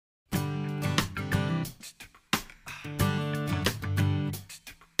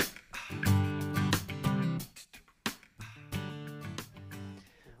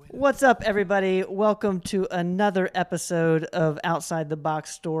What's up, everybody? Welcome to another episode of Outside the Box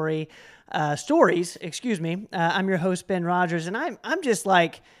Stories. I'm your host, Ben Rogers, and I'm just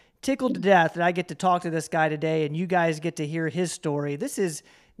like tickled to death that I get to talk to this guy today, and you guys get to hear his story. This is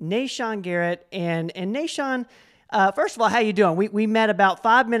Nahshon Garrett, and Nahshon. First of all, how you doing? We met about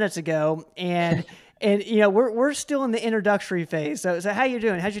 5 minutes ago, and we're still in the introductory phase. So how you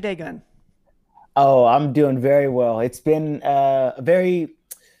doing? How's your day going? Oh, I'm doing very well. It's been a very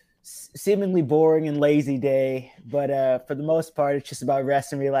seemingly boring and lazy day, but for the most part, it's just about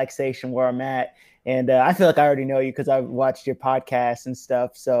rest and relaxation where I'm at. And I feel like I already know you because I've watched your podcast and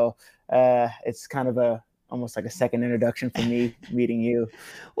stuff. So it's kind of almost like a second introduction for me meeting you.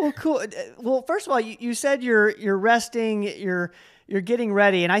 Well, cool. Well, first of all, you said you're resting, you're getting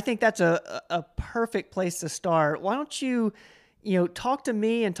ready, and I think that's a perfect place to start. Why don't you talk to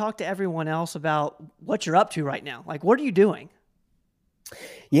me and talk to everyone else about what you're up to right now? Like, what are you doing?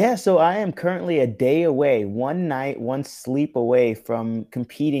 Yeah, so I am currently a day away, one night, one sleep away from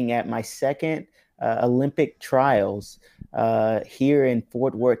competing at my second Olympic trials here in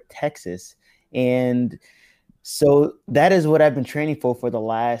Fort Worth, Texas. And so that is what I've been training for the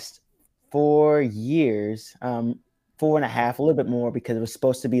last 4 years, four and a half, a little bit more because it was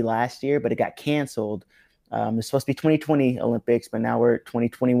supposed to be last year, but it got canceled. It's supposed to be 2020 Olympics, but now we're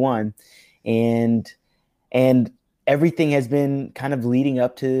 2021. And everything has been kind of leading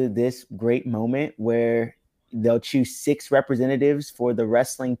up to this great moment where they'll choose 6 representatives for the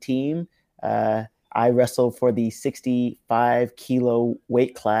wrestling team. I wrestle for the 65 kilo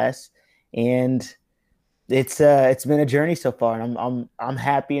weight class, and it's been a journey so far, and I'm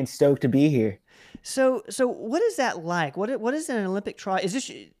happy and stoked to be here. So what is that like? What is an Olympic trial?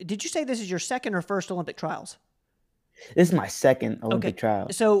 Did you say this is your second or first Olympic trials? This is my second Okay. Olympic trial.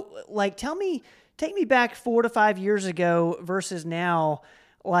 So, like, take me back 4 to 5 years ago versus now.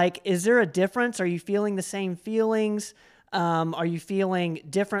 Like, is there a difference? Are you feeling the same feelings? Are you feeling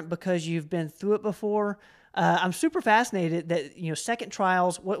different because you've been through it before? I'm super fascinated that, second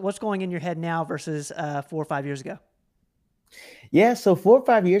trials, what's going in your head now versus 4 or 5 years ago? Yeah, so 4 or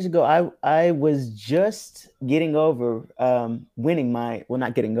 5 years ago, I was just getting over winning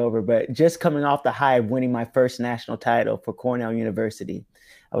not getting over, but just coming off the high of winning my first national title for Cornell University.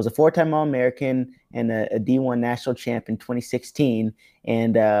 I was a four-time All-American and a D1 national champ in 2016.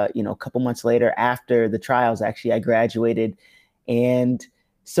 And a couple months later, after the trials, actually, I graduated. And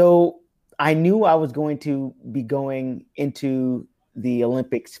so I knew I was going to be going into the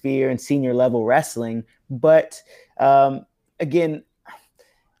Olympic sphere and senior level wrestling, but again,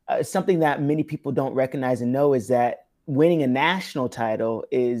 something that many people don't recognize and know is that winning a national title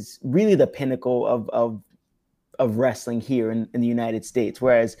is really the pinnacle of wrestling here in the United States.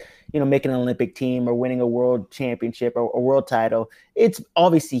 Whereas, making an Olympic team or winning a world championship or a world title, it's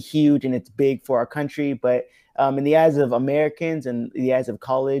obviously huge and it's big for our country. But in the eyes of Americans and the eyes of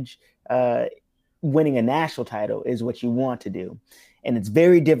college, winning a national title is what you want to do. And it's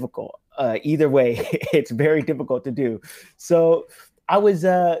very difficult. Either way, it's very difficult to do. So I was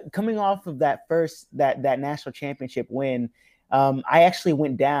coming off of that national championship win. I actually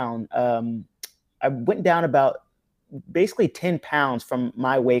went down. I went down about basically 10 pounds from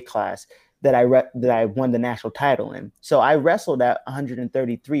my weight class that I won the national title in. So I wrestled at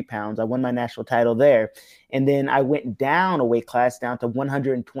 133 pounds. I won my national title there, and then I went down a weight class down to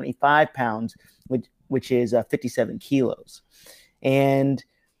 125 pounds, which is 57 kilos. And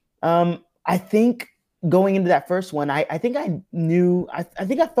I think going into that first one, I think I knew, I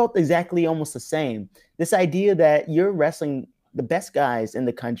think I felt exactly almost the same. This idea that you're wrestling the best guys in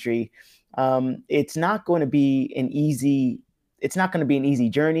the country. It's not going to be an easy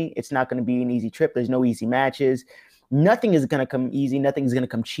journey. It's not going to be an easy trip. There's no easy matches. Nothing is going to come easy. Nothing is going to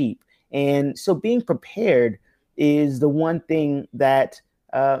come cheap. And so being prepared is the one thing that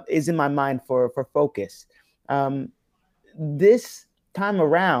is in my mind for focus. This time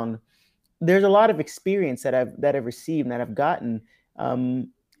around, there's a lot of experience that I've received and that I've gotten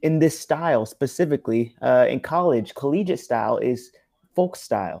in this style specifically. In college, collegiate style is folk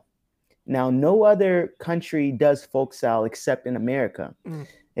style. Now, no other country does folk style except in America. Mm.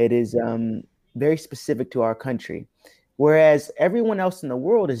 It is very specific to our country, whereas everyone else in the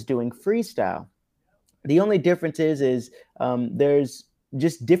world is doing freestyle. The only difference is there's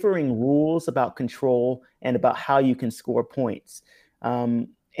just differing rules about control and about how you can score points. And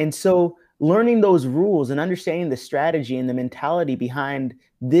so learning those rules and understanding the strategy and the mentality behind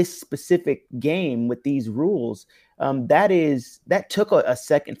this specific game with these rules, that took a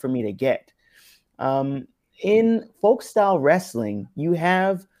second for me to get. In folk style wrestling, you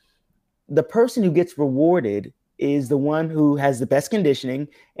have the person who gets rewarded is the one who has the best conditioning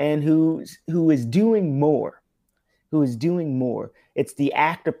and who is doing more, who is doing more. It's the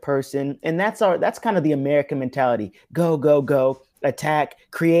active person, and that's kind of the American mentality. Go, go, go, attack,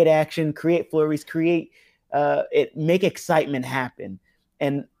 create action, create flurries, make excitement happen.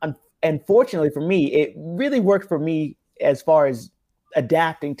 And fortunately for me, it really worked for me as far as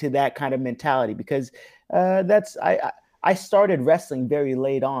adapting to that kind of mentality, because I started wrestling very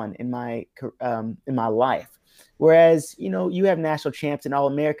late on in my life. Whereas, you have national champs and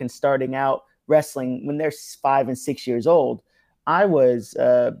All-Americans starting out wrestling when they're 5 and 6 years old. I was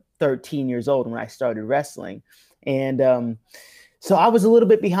 13 years old when I started wrestling. And so I was a little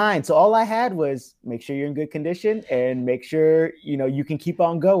bit behind. So all I had was make sure you're in good condition and make sure, you can keep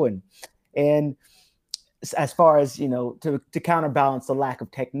on going. And as far as, to counterbalance the lack of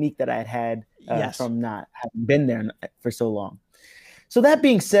technique that I had Yes. from not having been there for so long. So that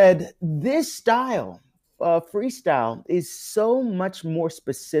being said, this style, freestyle, is so much more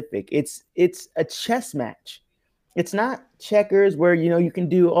specific. It's a chess match. It's not checkers where, you can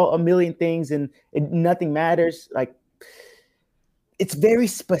do a million things and nothing matters. Like, it's very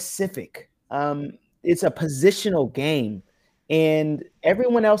specific. It's a positional game. And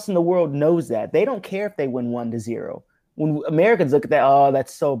everyone else in the world knows that. They don't care if they win 1-0. When Americans look at that, oh,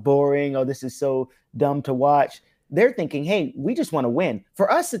 that's so boring. Oh, this is so dumb to watch. They're thinking, hey, we just want to win. For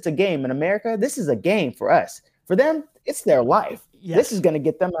us, it's a game. In America, this is a game for us. For them, it's their life. Yes. This is going to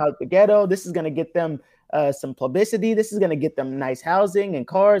get them out of the ghetto. This is going to get them some publicity. This is going to get them nice housing and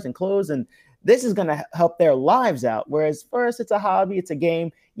cars and clothes. And this is going to help their lives out. Whereas for us, it's a hobby. It's a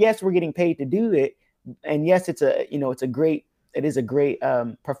game. Yes, we're getting paid to do it. And yes, it is a great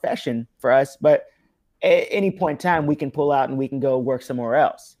profession for us, but at any point in time, we can pull out and we can go work somewhere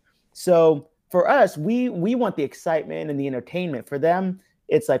else. So for us, we want the excitement and the entertainment. For them,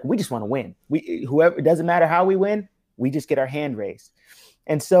 it's like, we just want to win. Whoever, it doesn't matter how we win, we just get our hand raised.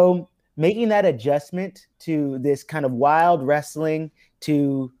 And so making that adjustment to this kind of wild wrestling,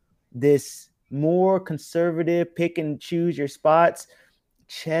 to this more conservative pick and choose your spots,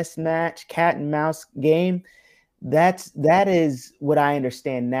 chess match, cat and mouse game, that is what I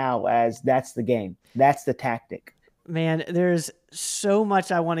understand now as that's the game. That's the tactic. Man, there's so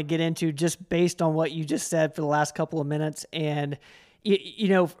much I want to get into just based on what you just said for the last couple of minutes. And,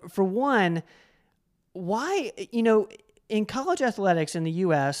 for one, why, in college athletics in the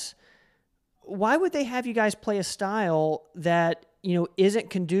U.S., why would they have you guys play a style that, isn't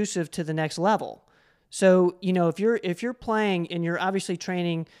conducive to the next level? So, if you're playing and you're obviously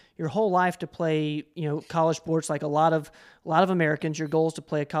training your whole life to play, college sports, like a lot of Americans, your goal is to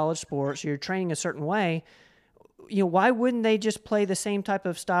play a college sport. So you're training a certain way. Why wouldn't they just play the same type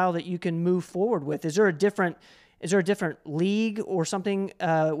of style that you can move forward with? Is there a different league or something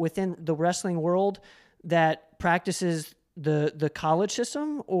within the wrestling world that practices the college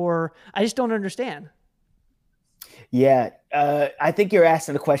system? Or I just don't understand. Yeah, I think you're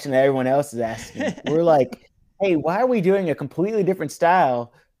asking the question that everyone else is asking. We're like, hey, why are we doing a completely different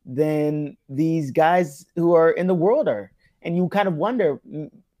style than these guys who are in the world are? And you kind of wonder,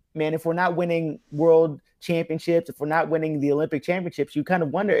 man, if we're not winning world championships, if we're not winning the Olympic championships, you kind of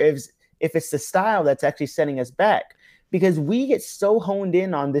wonder if it's the style that's actually setting us back. Because we get so honed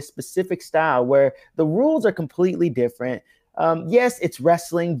in on this specific style where the rules are completely different. Yes, it's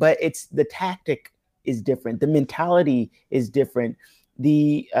wrestling, but it's the tactic is different. The mentality is different.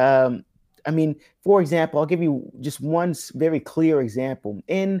 For example, I'll give you just one very clear example.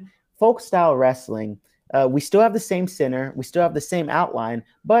 In folk style wrestling, we still have the same center, we still have the same outline,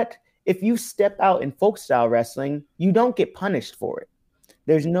 but if you step out in folk style wrestling, you don't get punished for it.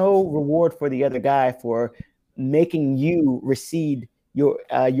 There's no reward for the other guy for making you recede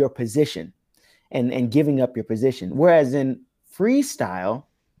your position and giving up your position. Whereas in freestyle,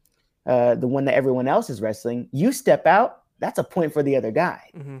 the one that everyone else is wrestling, you step out, that's a point for the other guy.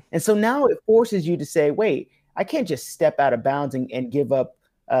 Mm-hmm. And so now it forces you to say, wait, I can't just step out of bounds and give up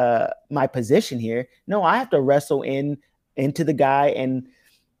my position here. No, I have to wrestle into the guy and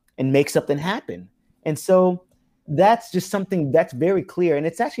make something happen. And so that's just something that's very clear. And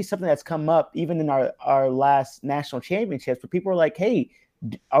it's actually something that's come up even in our last national championships, where people are like, hey,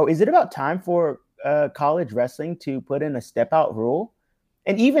 is it about time for college wrestling to put in a step out rule?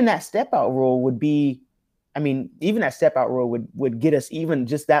 And even that step out rule would get us even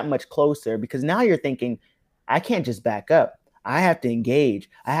just that much closer, because now you're thinking, I can't just back up. I have to engage.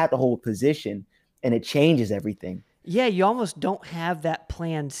 I have to hold position, and it changes everything. Yeah, you almost don't have that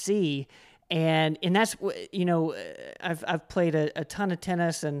plan C. And that's, I've played a ton of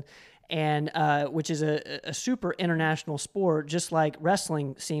tennis and which is a super international sport, just like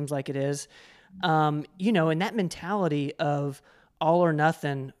wrestling seems like it is. And that mentality of all or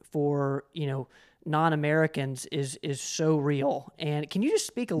nothing for, non-Americans is so real. And can you just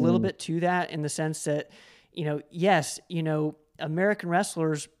speak a little Mm. bit to that in the sense that, yes, American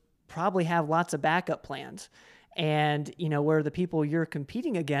wrestlers probably have lots of backup plans. And, where the people you're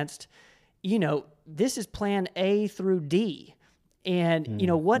competing against, this is plan A through D. And,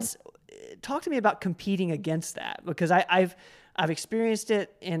 Mm. talk to me about competing against that, because I've experienced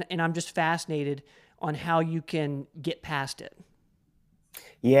it, and I'm just fascinated on how you can get past it.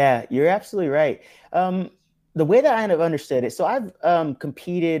 Yeah, you're absolutely right. Um, the way that I kind of understood it, so I've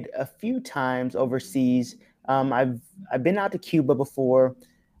competed a few times overseas. I've been out to Cuba before.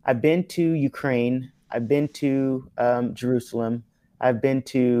 I've been to Ukraine. I've been to Jerusalem. I've been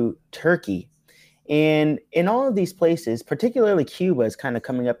to Turkey. And in all of these places, particularly Cuba is kind of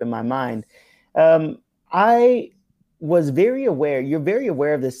coming up in my mind. Um, I was very aware, you're very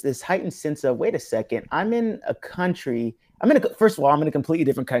aware of this heightened sense of, wait a second, I'm in a country. First of all, I'm in a completely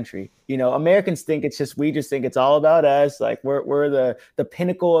different country. Americans think we just think it's all about us. Like we're the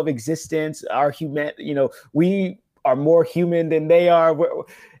pinnacle of existence. Our human, we are more human than they are.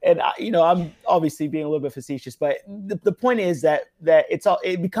 I'm obviously being a little bit facetious, but the point is that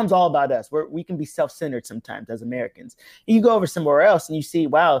it becomes all about us. We can be self-centered sometimes as Americans. You go over somewhere else and you see,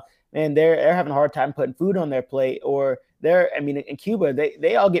 wow, man, they're having a hard time putting food on their plate, or in Cuba,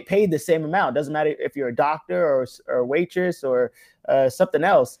 they all get paid the same amount. Doesn't matter if you're a doctor or a waitress or something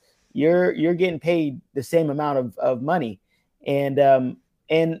else. You're getting paid the same amount of money, and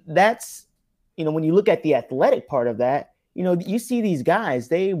that's, when you look at the athletic part of that, you see these guys,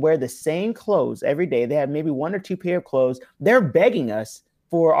 they wear the same clothes every day. They have maybe one or two pair of clothes. They're begging us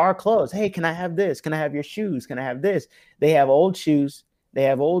for our clothes. Hey, can I have this? Can I have your shoes? Can I have this? They have old shoes. They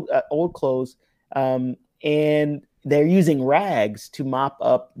have old clothes, and they're using rags to mop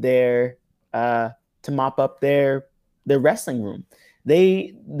up their wrestling room.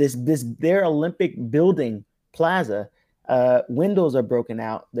 Their Olympic building plaza, windows are broken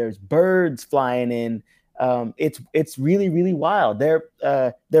out. There's birds flying in. It's really, really wild.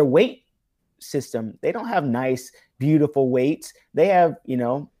 Their weight system, they don't have nice, beautiful weights. They have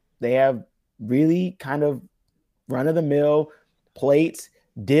really kind of run of the mill plates,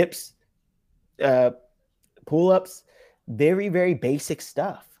 dips, uh, pull ups, very, very basic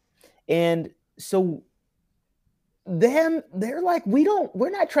stuff. And so they're like, we're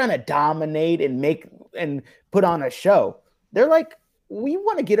not trying to dominate and make and put on a show. They're like, we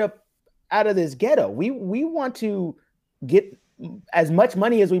want to get up out of this ghetto. We want to get as much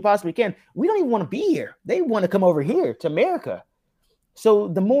money as we possibly can. We don't even want to be here. They want to come over here to America. So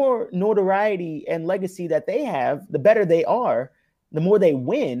the more notoriety and legacy that they have, the better they are, the more they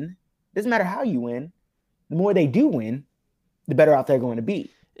win. Doesn't matter how you win. The more they do win, the better off they're going to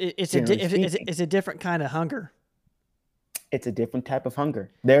be. It's a different kind of hunger. It's a different type of hunger.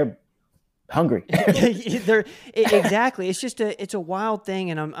 They're hungry. Exactly. It's a wild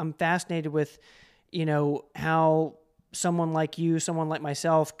thing, and I'm fascinated with, how someone like you, someone like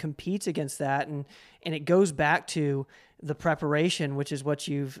myself, competes against that, and it goes back to the preparation, which is what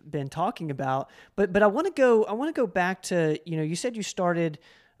you've been talking about. But I want to go back to, you said you started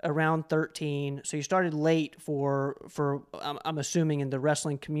around 13, so you started late for I'm assuming in the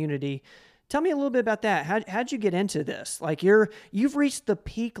wrestling community. Tell me a little bit about that. How'd you get into this? Like you've reached the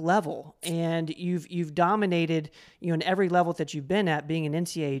peak level, and you've dominated, in every level that you've been at, being an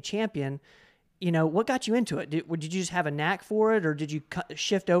NCAA champion. What got you into it? Did you just have a knack for it, or did you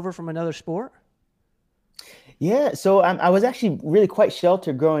shift over from another sport? Yeah, so I was actually really quite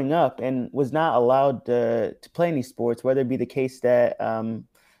sheltered growing up and was not allowed to play any sports, whether it be the case that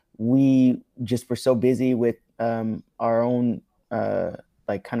we just were so busy with our own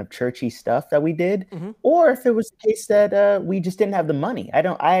like kind of churchy stuff that we did, Mm-hmm. or if it was the case that we just didn't have the money.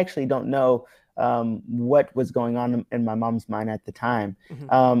 I actually don't know what was going on in my mom's mind at the time.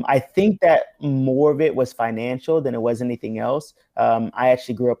 Mm-hmm. I think that more of it was financial than it was anything else. I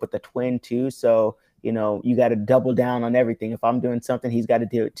actually grew up with a twin too, so you got to double down on everything. If I'm doing something, he's got to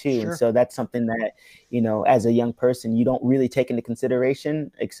do it too. Sure. And so that's something that, as a young person, you don't really take into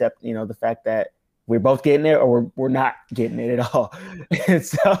consideration, except, the fact that we're both getting it or we're not getting it at all. And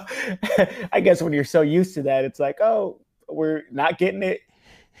so I guess when you're so used to that, it's like, oh, we're not getting it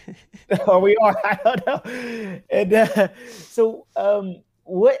or we are, I don't know. And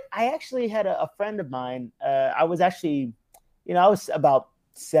what I actually had a friend of mine, I was actually, I was about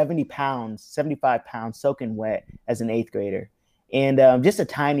 70 pounds, 75 pounds soaking wet as an eighth grader, and just a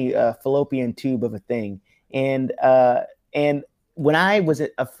tiny fallopian tube of a thing. And when I was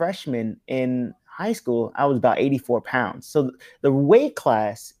a freshman in high school, I was about 84 pounds. So the weight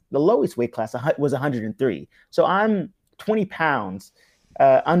class the lowest weight class was 103. So I'm 20 pounds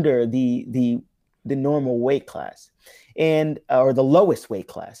under the normal weight class, and or the lowest weight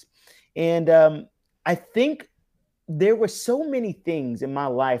class. And I think there were so many things in my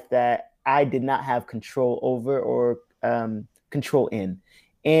life that I did not have control over or control in.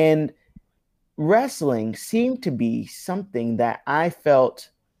 And wrestling seemed to be something that I felt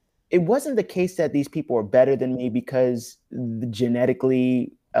it wasn't the case that these people are better than me because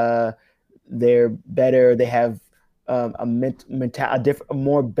genetically they're better. They have a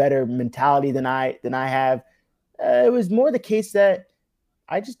more better mentality than I have. It was more the case that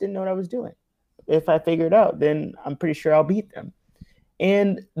I just didn't know what I was doing. If I figure it out, then I'm pretty sure I'll beat them.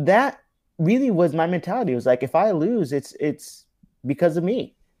 And that really was my mentality. It was like, if I lose, it's because of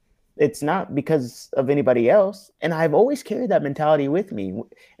me. It's not because of anybody else. And I've always carried that mentality with me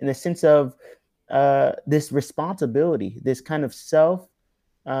in the sense of this responsibility, this kind of self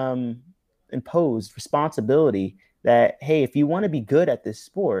imposed responsibility that, hey, if you want to be good at this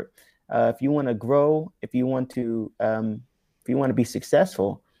sport, if you want to grow, if you want to be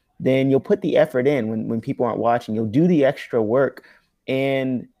successful, then you'll put the effort in when people aren't watching. You'll do the extra work,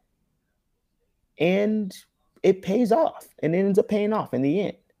 and it pays off, and it ends up paying off in the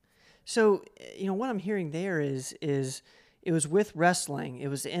end. So, what I'm hearing there is it was with wrestling. It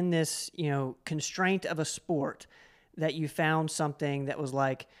was in this, constraint of a sport that you found something that was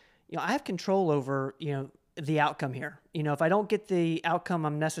like, I have control over, the outcome here. If I don't get the outcome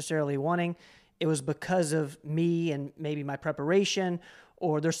I'm necessarily wanting, it was because of me and maybe my preparation,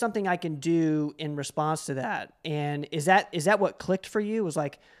 or there's something I can do in response to that. And is that what clicked for you? It was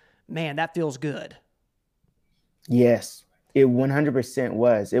like, man, that feels good. Yes, it 100%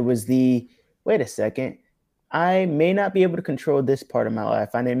 was. It was wait a second. I may not be able to control this part of my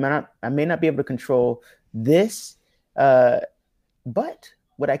life. I may not be able to control this, but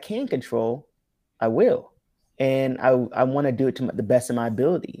what I can control, I will. And I want to do it to the best of my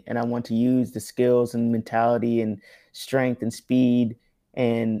ability. And I want to use the skills and mentality and strength and speed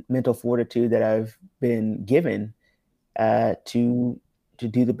and mental fortitude that I've been given to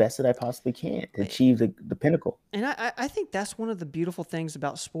do the best that I possibly can to achieve the pinnacle. And I think that's one of the beautiful things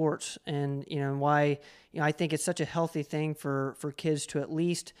about sports, and why I think it's such a healthy thing for kids to at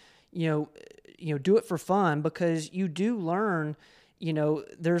least do it for fun, because you do learn.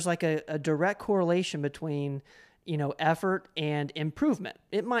 There's like a direct correlation between effort and improvement.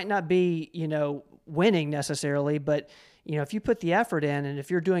 It might not be winning necessarily, but if you put the effort in and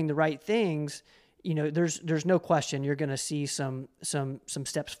if you're doing the right things, there's no question you're going to see some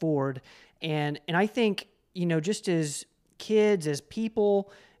steps forward. And I think, just as kids, as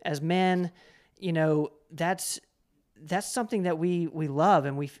people, as men, that's something that we love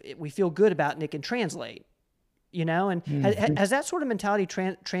and we feel good about, and it can translate, and has that sort of mentality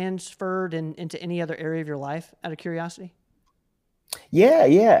transferred into any other area of your life, out of curiosity?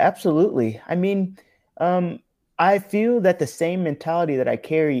 Yeah, absolutely. I mean, I feel that the same mentality that I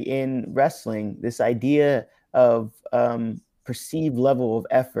carry in wrestling, this idea of perceived level of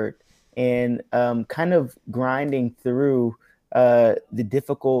effort and kind of grinding through the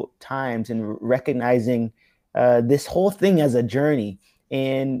difficult times and recognizing this whole thing as a journey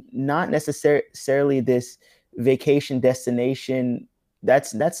and not necessarily this vacation destination.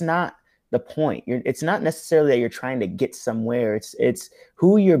 That's not the point. It's not necessarily that you're trying to get somewhere. It's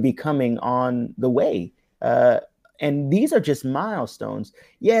who you're becoming on the way. And these are just milestones.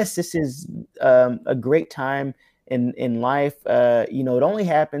 Yes, this is a great time in life. It only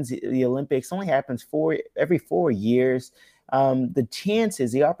happens, the Olympics only happens every 4 years. The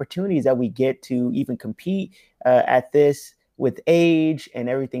chances, the opportunities that we get to even compete at this with age and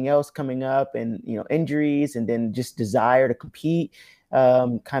everything else coming up, and injuries, and then just desire to compete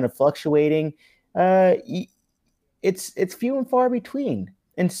kind of fluctuating, it's few and far between.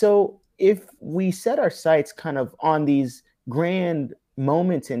 And so if we set our sights kind of on these grand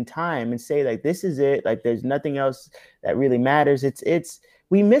moments in time and say, like, this is it, like there's nothing else that really matters,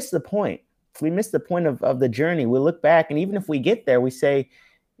 we miss the point. We miss the point of the journey. We look back, and even if we get there, we say,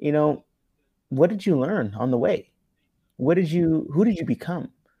 what did you learn on the way? Who did you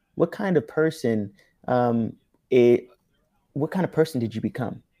become? What kind of person what kind of person did you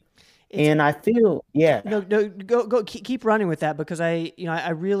become? And I feel, yeah. No, go, keep running with that, because I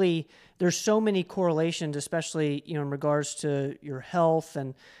really, there's so many correlations, especially, in regards to your health,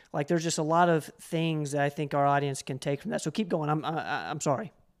 and like, there's just a lot of things that I think our audience can take from that. So keep going. I'm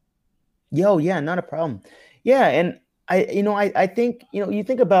sorry. Yeah, not a problem. Yeah. And I think, you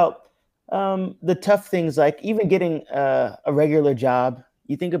think about the tough things, like even getting a regular job.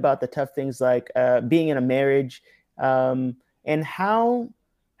 You think about the tough things like being in a marriage, and how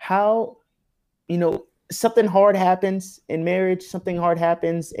how, something hard happens in marriage, something hard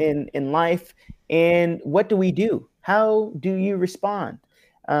happens in life, and what do we do? How do you respond?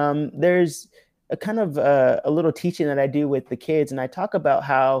 There's a kind of a little teaching that I do with the kids, and I talk about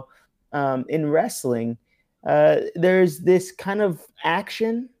how in wrestling, there's this kind of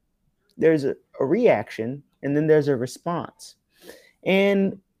action, there's a reaction, and then there's a response.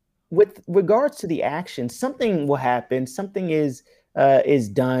 And with regards to the action, something will happen. Something is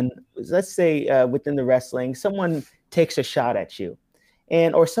done. Let's say within the wrestling, someone takes a shot at you,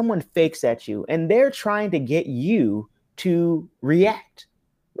 and or someone fakes at you, and they're trying to get you to react,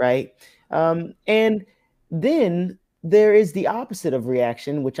 right? And then there is the opposite of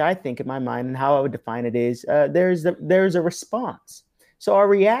reaction, which I think in my mind and how I would define it is there's a response. So our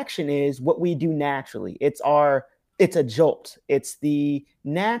reaction is what we do naturally. It's a jolt. It's the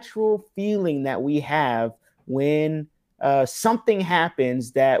natural feeling that we have when something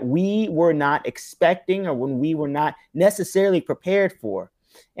happens that we were not expecting or when we were not necessarily prepared for.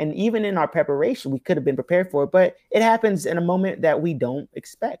 And even in our preparation, we could have been prepared for it, but it happens in a moment that we don't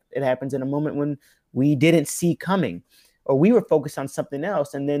expect. It happens in a moment when we didn't see coming, or we were focused on something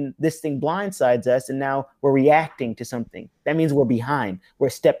else. And then this thing blindsides us, and now we're reacting to something. That means we're behind. We're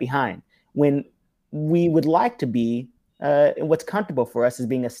a step behind. When we would like to be, and what's comfortable for us is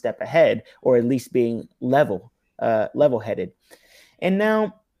being a step ahead, or at least being level-headed. And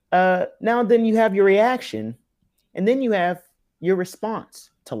now then you have your reaction, and then you have your response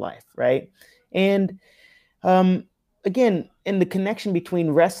to life, right? And again, in the connection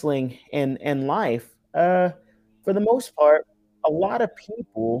between wrestling and life, for the most part, a lot of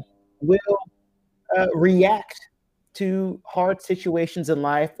people will react to hard situations in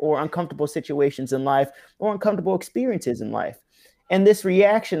life, or uncomfortable situations in life, or uncomfortable experiences in life. And this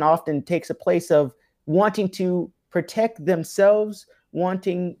reaction often takes a place of wanting to protect themselves,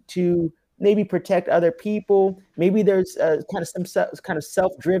 wanting to maybe protect other people. Maybe there's kind of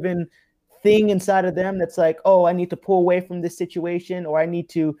self-driven thing inside of them that's like, oh, I need to pull away from this situation, or I need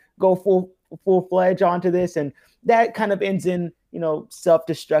to go full-fledged onto this. And that kind of ends in,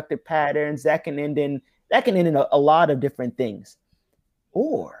 self-destructive patterns that can end in a lot of different things.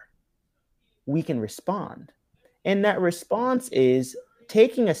 Or we can respond. And that response is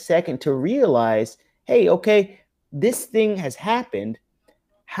taking a second to realize, hey, okay, this thing has happened.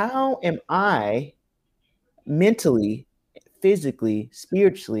 How am I mentally, physically,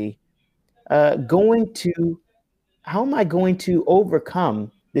 spiritually how am I going to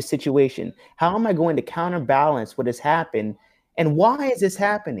overcome this situation? How am I going to counterbalance what has happened? And why is this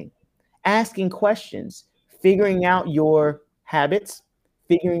happening? Asking questions, figuring out your habits,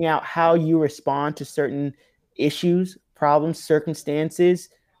 figuring out how you respond to certain issues, problems, circumstances,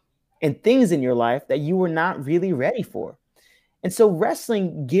 and things in your life that you were not really ready for. And so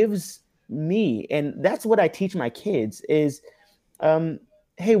wrestling gives me, and that's what I teach my kids is,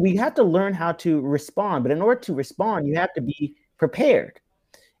 hey, we have to learn how to respond, but in order to respond, you have to be prepared.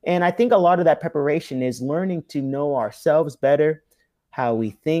 And I think a lot of that preparation is learning to know ourselves better, how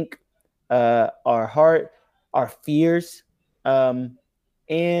we think, our heart, our fears,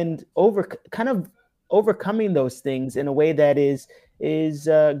 and overcoming those things in a way that is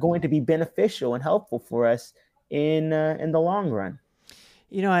going to be beneficial and helpful for us in the long run.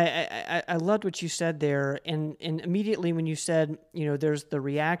 I loved what you said there, and immediately when you said, there's the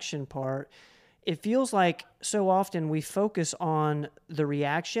reaction part, it feels like so often we focus on the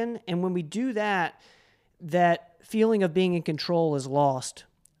reaction, and when we do that, that feeling of being in control is lost.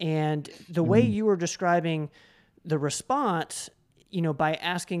 And the way you were describing the response, by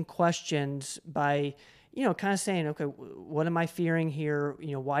asking questions, by, kind of saying, okay, what am I fearing here?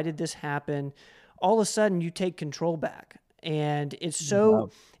 Why did this happen? All of a sudden you take control back. And it's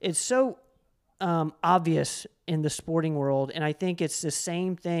so obvious in the sporting world. And I think it's the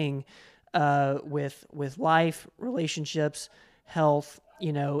same thing with life, relationships, health.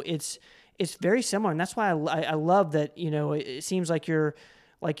 It's very similar. And that's why I love that, it seems like you're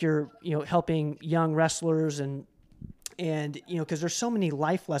helping young wrestlers and because there's so many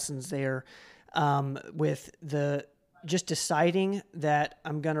life lessons there with the just deciding that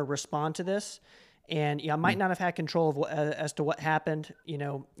I'm going to respond to this. And I might not have had control of as to what happened.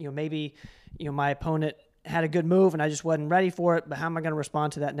 Maybe my opponent had a good move and I just wasn't ready for it. But how am I going to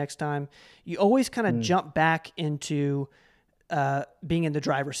respond to that next time? You always kind of jump back into being in the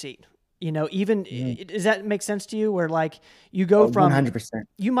driver's seat. Does that make sense to you? Where like you go from 100%.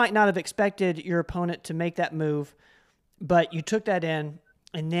 You might not have expected your opponent to make that move, but you took that in.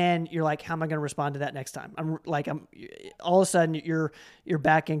 And then you're like, how am I going to respond to that next time? I'm all of a sudden you're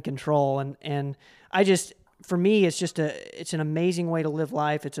back in control. And I just, for me, it's an amazing way to live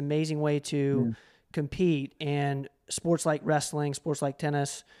life. It's an amazing way to Mm, compete. And sports like wrestling, sports like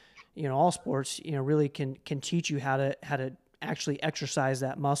tennis, all sports, really can teach you how to actually exercise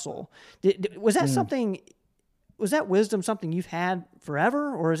that muscle. Was that mm. something? Was that wisdom something you've had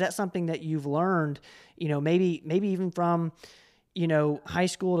forever, or is that something that you've learned? Maybe even from high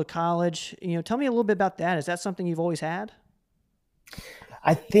school to college. Tell me a little bit about that. Is that something you've always had?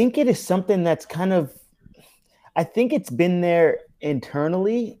 I think it is something that's I think it's been there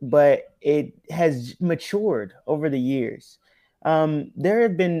internally, but it has matured over the years. There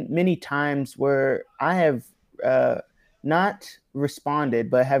have been many times where I have uh, not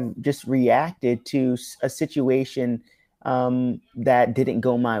responded, but have just reacted to a situation that didn't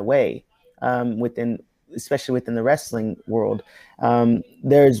go my way especially within the wrestling world.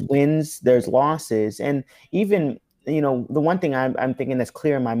 There's wins, there's losses, and even the one thing I'm thinking that's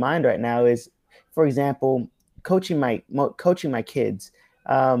clear in my mind right now is, for example, coaching my kids.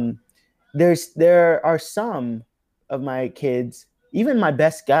 Um, there are some of my kids, even my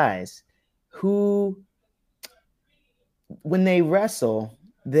best guys, who when they wrestle,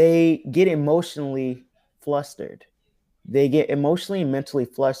 they get emotionally flustered. They get emotionally and mentally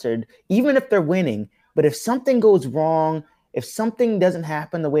flustered, even if they're winning. But if something goes wrong, if something doesn't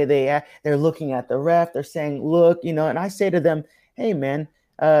happen the way they act, they're looking at the ref. They're saying, "Look, And I say to them, "Hey, man,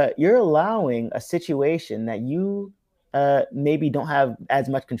 you're allowing a situation that you maybe don't have as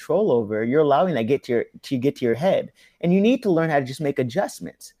much control over. You're allowing that get to your head, and you need to learn how to just make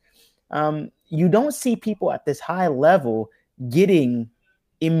adjustments." You don't see people at this high level getting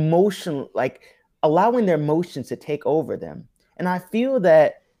emotional, like allowing their emotions to take over them. And I feel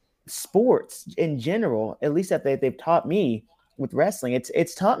that sports in general, at least that they've taught me with wrestling,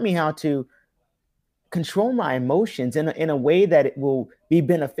 it's taught me how to control my emotions in a way that it will be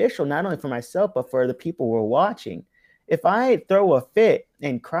beneficial not only for myself but for the people who are watching. If I throw a fit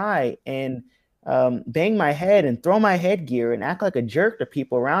and cry and bang my head and throw my headgear and act like a jerk to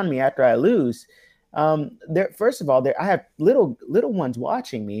people around me after I lose, there first of all, there I have little ones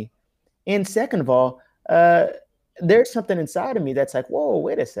watching me, and second of all, there's something inside of me that's like, whoa,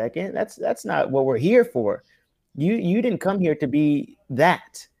 wait a second, that's not what we're here for. You didn't come here to be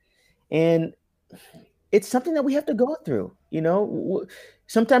that, and it's something that we have to go through.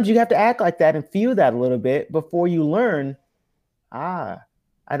 Sometimes you have to act like that and feel that a little bit before you learn. Ah,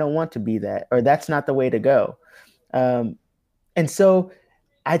 I don't want to be that, or that's not the way to go. Um, and so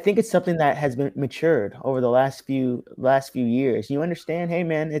I think it's something that has been matured over the last few years. You understand, hey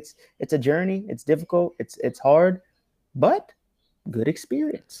man, it's a journey. It's difficult. It's hard, but good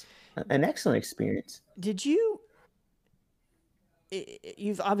experience, an excellent experience. Did you?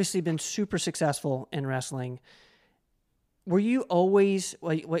 You've obviously been super successful in wrestling. Were you always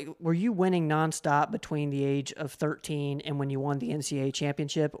were you winning nonstop between the age of 13 and when you won the NCAA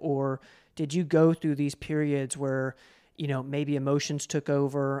championship, or did you go through these periods where maybe emotions took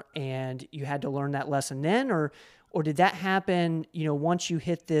over and you had to learn that lesson then, or did that happen once you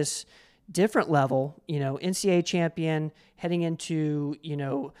hit this different level, NCAA champion heading into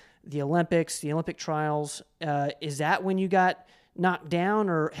the Olympics, the Olympic trials? Is that when you got knocked down,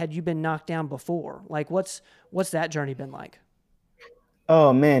 or had you been knocked down before? Like, what's that journey been like?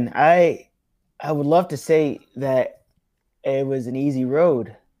 Oh man, I would love to say that it was an easy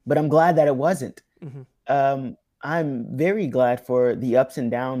road, but I'm glad that it wasn't. Hmm. I'm very glad for the ups and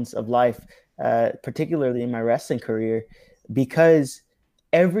downs of life, particularly in my wrestling career, because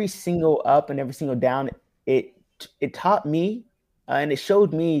every single up and every single down, it it taught me and it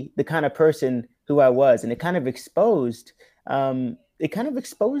showed me the kind of person who I was, and it kind of exposed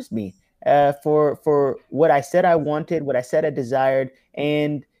me for what I said I wanted, what I said I desired,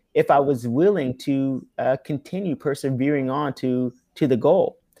 and if I was willing to continue persevering on to the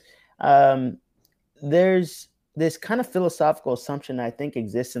goal. Um, there's this kind of philosophical assumption I think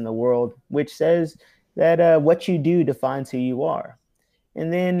exists in the world, which says that what you do defines who you are.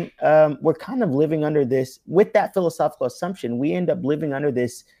 And then we're kind of living under this, with that philosophical assumption, we end up living under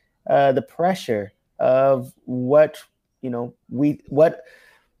this, the pressure of what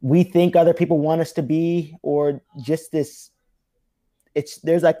we think other people want us to be, or just this,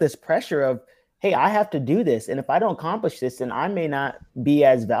 there's like this pressure of, hey, I have to do this, and if I don't accomplish this, then I may not be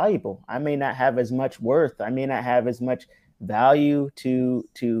as valuable, I may not have as much worth, I may not have as much value to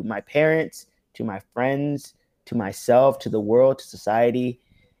my parents, to my friends, to myself, to the world, to society.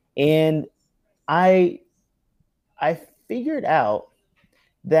 And i I figured out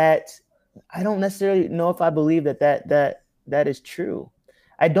that I don't necessarily know if I believe that is true.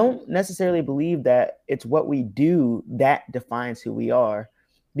 I don't necessarily believe that it's what we do that defines who we are.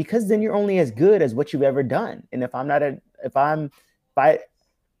 because then you're only as good as what you've ever done. And if I'm not a, if I,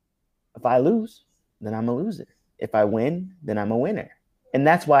 if I lose, then I'm a loser. If I win, then I'm a winner. And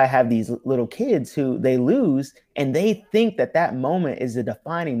that's why I have these little kids who they lose and they think that that moment is a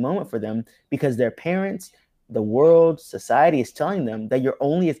defining moment for them because their parents, the world, society is telling them that you're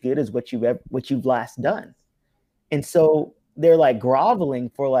only as good as what you've last done. And so they're like groveling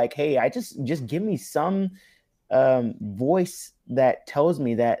for like, hey, I just give me some voice that tells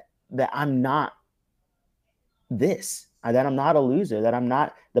me that I'm not this, that I'm not a loser, that I'm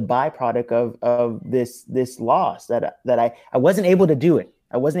not the byproduct of this loss, that I wasn't able to do it.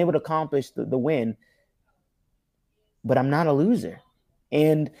 I wasn't able to accomplish the win, but I'm not a loser.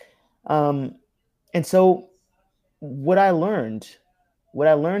 And um and so what I learned, what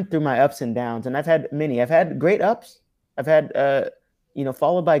I learned through my ups and downs, and I've had many. I've had great ups. I've had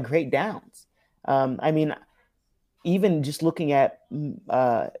followed by great downs. I mean, even just looking at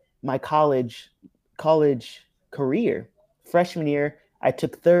my college career, freshman year, I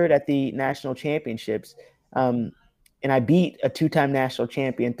took third at the national championships, um, and I beat a two-time national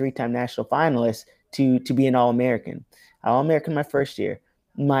champion, three-time national finalist to be an All-American. All-American my first year.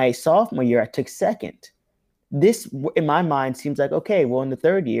 My sophomore year, I took second. This, in my mind, seems like, okay, well, in the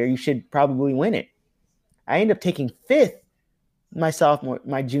third year, you should probably win it. I ended up taking fifth my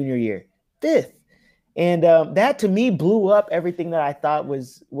junior year, fifth. And that to me blew up everything that I thought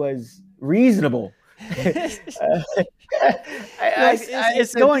was reasonable. It's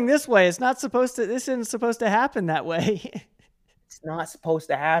going this way. It's not supposed to. This isn't supposed to happen that way. It's not supposed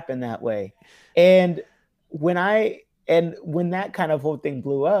to happen that way. And when that kind of whole thing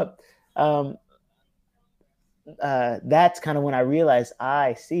blew up, that's kind of when I realized,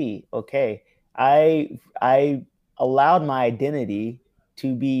 I see, okay, I allowed my identity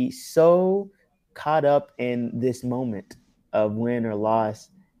to be so caught up in this moment of win or loss,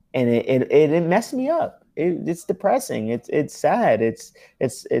 and it messed me up. It's depressing. It's sad.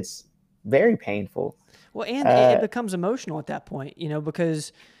 It's very painful. Well, and it becomes emotional at that point,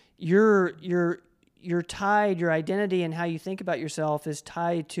 because you're tied. Your identity and how you think about yourself is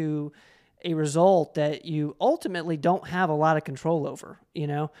tied to a result that you ultimately don't have a lot of control over,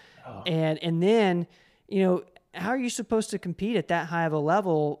 and then, how are you supposed to compete at that high of a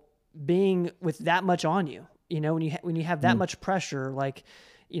level being with that much on you, when you have that much pressure, like,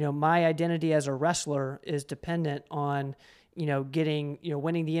 my identity as a wrestler is dependent on, getting,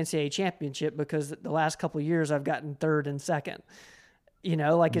 winning the NCAA championship because the last couple of years I've gotten third and second,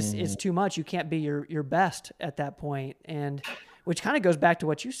 it's too much. You can't be your best at that point. And which kind of goes back to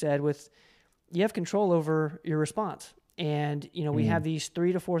what you said with, you have control over your response. And, we have these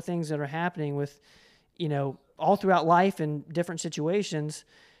 3 to 4 things that are happening with, all throughout life and different situations.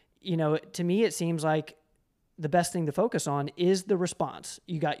 To me, it seems like the best thing to focus on is the response.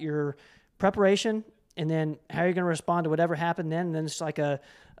 You got your preparation, and then how you're going to respond to whatever happened then. And then it's like a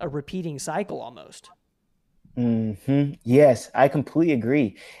repeating cycle almost. Mm-hmm. Yes, I completely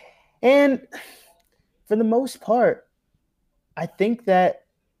agree. And for the most part, I think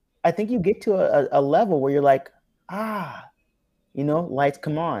you get to a level where you're like, lights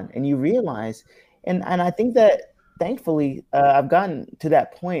come on, and you realize, and I think that thankfully I've gotten to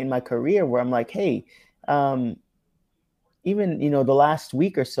that point in my career where I'm like, hey, even the last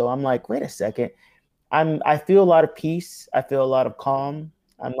week or so, I'm like, wait a second, I feel a lot of peace, I feel a lot of calm.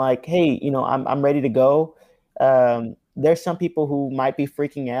 I'm like, hey, I'm ready to go. There's some people who might be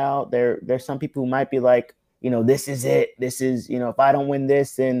freaking out. There's some people who might be like, this is it. This is, if I don't win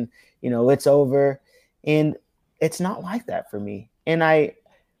this, then, it's over. And it's not like that for me. And I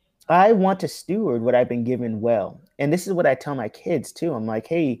want to steward what I've been given well. And this is what I tell my kids too. I'm like,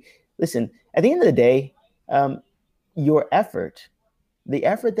 hey, listen, at the end of the day, your effort, the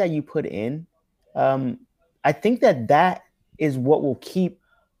effort that you put in, I think that is what will keep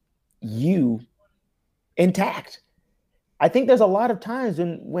you intact. I think there's a lot of times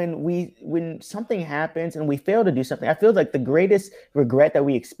when something happens and we fail to do something. I feel like the greatest regret that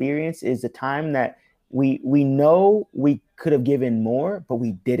we experience is the time that we know we could have given more, but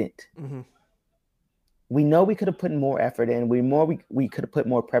we didn't. Mm-hmm. We know we could have put more effort in. We could have put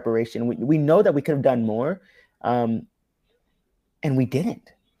more preparation. We know that we could have done more, and we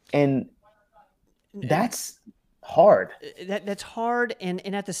didn't. And that's hard. That's hard.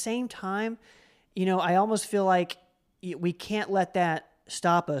 And at the same time, I almost feel like we can't let that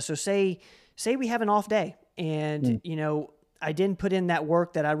stop us. So say we have an off day and, I didn't put in that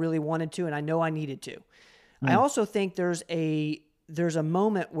work that I really wanted to, and I know I needed to. I also think there's a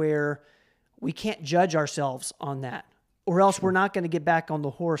moment where we can't judge ourselves on that, or else we're not going to get back on the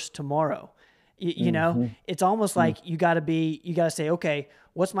horse tomorrow. You know, it's almost like you got to say, okay,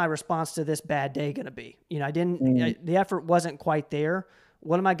 what's my response to this bad day going to be? You know, the effort wasn't quite there.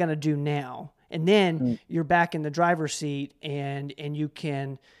 What am I going to do now? And then you're back in the driver's seat and you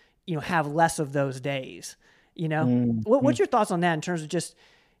can, you know, have less of those days, you know. What's your thoughts on that in terms of just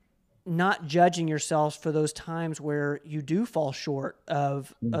not judging yourself for those times where you do fall short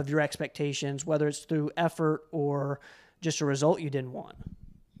of your expectations, whether it's through effort or just a result you didn't want?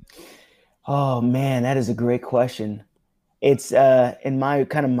 Oh man, that is a great question. It's in my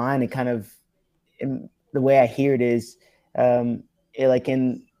kind of mind, and kind of in the way I hear it is, like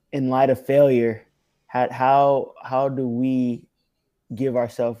in light of failure, how do we give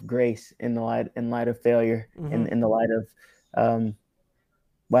ourselves grace in light of failure, in the light of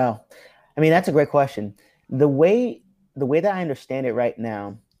wow. I mean, that's a great question. The way that I understand it right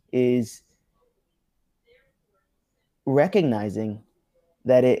now is recognizing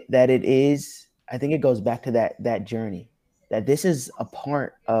that it is, I think it goes back to that journey, that this is a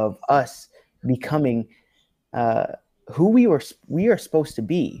part of us becoming who we are supposed to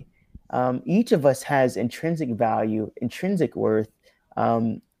be. Each of us has intrinsic value, intrinsic worth,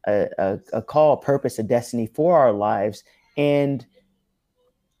 a call, a purpose, a destiny for our lives. And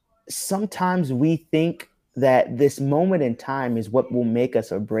sometimes we think that this moment in time is what will make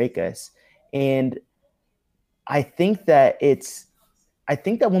us or break us. And I think that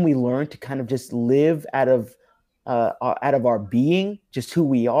when we learn to kind of just live out of our being, just who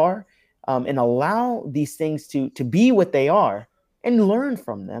we are, and allow these things to be what they are and learn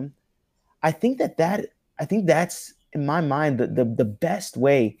from them, I think that's in my mind the best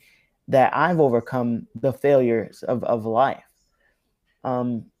way that I've overcome the failures of life.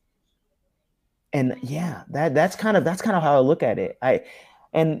 And yeah, that's kind of how I look at it.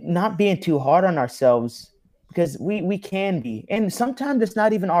 And not being too hard on ourselves, because we can be, and sometimes it's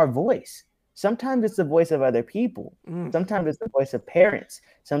not even our voice. Sometimes it's the voice of other people. Sometimes it's the voice of parents.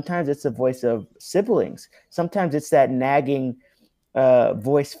 Sometimes it's the voice of siblings. Sometimes it's that nagging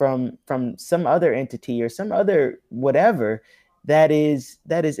voice from some other entity or some other whatever that is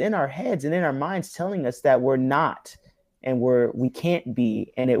in our heads and in our minds, telling us that we're not, and we can't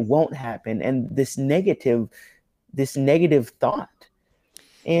be, and it won't happen, and this negative thought.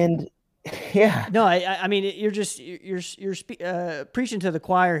 And yeah, no, I mean, you're preaching to the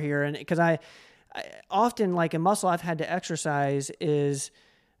choir here, and because I often, like, a muscle I've had to exercise is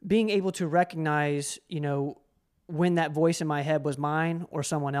being able to recognize, you know, when that voice in my head was mine or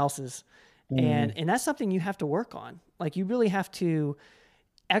someone else's, and that's something you have to work on. Like, you really have to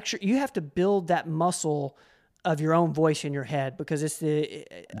you have to build that muscle of your own voice in your head, because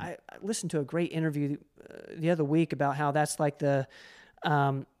I listened to a great interview the other week about how that's like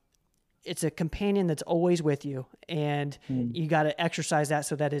it's a companion that's always with you, and you got to exercise that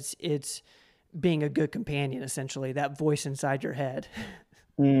so that it's being a good companion, essentially, that voice inside your head.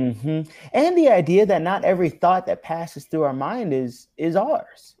 And the idea that not every thought that passes through our mind is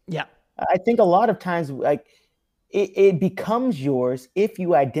ours. Yeah. I think a lot of times, like, it becomes yours if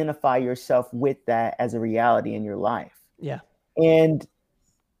you identify yourself with that as a reality in your life. Yeah. And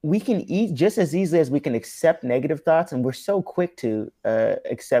we can eat just as easily as we can accept negative thoughts. And we're so quick to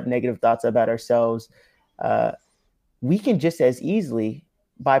accept negative thoughts about ourselves. We can just as easily,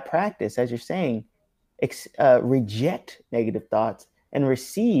 by practice, as you're saying, reject negative thoughts and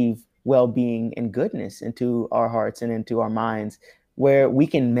receive well-being and goodness into our hearts and into our minds, where we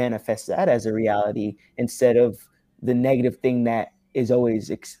can manifest that as a reality instead of the negative thing that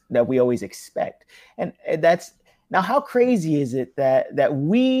we always expect. And that's, now, how crazy is it that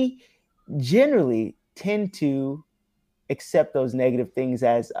we generally tend to accept those negative things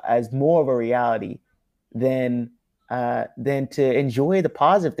as more of a reality than to enjoy the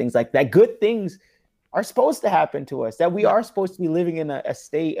positive things, like that good things are supposed to happen to us, that we are supposed to be living in a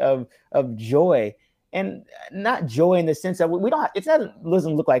state of joy. And not joy in the sense that we don't,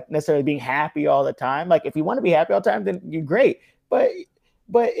 doesn't look like necessarily being happy all the time. Like, if you want to be happy all the time, then you're great. But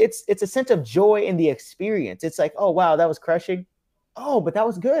it's a sense of joy in the experience. It's like, oh, wow, that was crushing. Oh, but that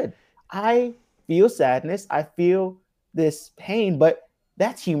was good. I feel sadness. I feel this pain, but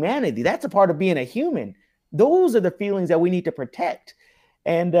that's humanity. That's a part of being a human. Those are the feelings that we need to protect.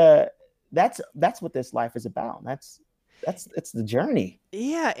 And that's what this life is about. It's the journey.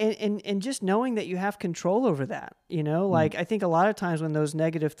 Yeah. And just knowing that you have control over that, you know, like, I think a lot of times when those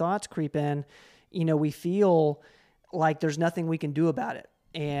negative thoughts creep in, you know, we feel like there's nothing we can do about it.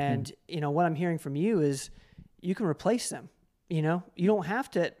 And, you know, what I'm hearing from you is you can replace them. You know, you don't have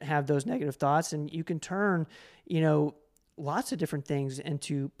to have those negative thoughts, and you can turn, you know, lots of different things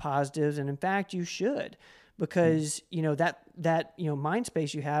into positives. And in fact, you should, because, you know, that, you know, mind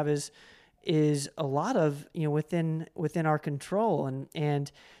space you have is is a lot of, within our control.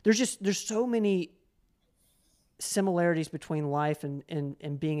 And there's so many similarities between life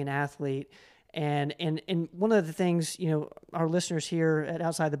and being an athlete. And one of the things, our listeners here at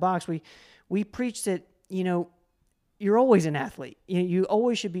Outside the Box, we preach that, you're always an athlete. You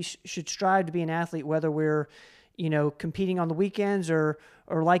always should strive to be an athlete, whether we're, competing on the weekends or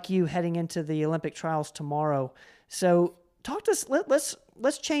like you heading into the Olympic trials tomorrow. So talk to us.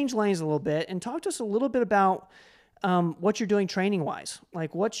 Let's change lanes a little bit and talk to us a little bit about what you're doing training wise.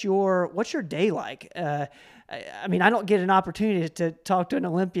 Like what's your day like? I mean, I don't get an opportunity to talk to an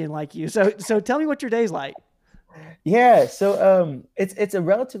Olympian like you. So tell me what your day's like. Yeah, so it's a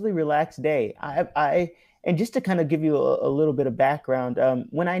relatively relaxed day. And just to kind of give you a little bit of background,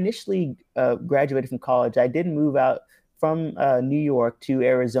 when I initially graduated from college, I did move out from New York to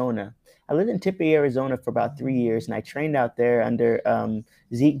Arizona. I lived in Tempe, Arizona for about 3 years, and I trained out there under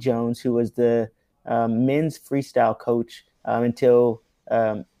Zeke Jones, who was the men's freestyle coach and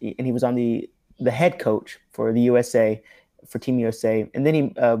he was on the head coach for the USA, for Team USA, and then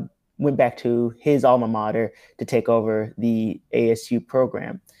he went back to his alma mater to take over the ASU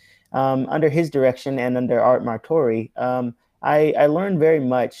program. Under his direction and under Art Martori, I learned very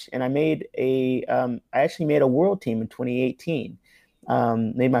much, and I actually made a world team in 2018.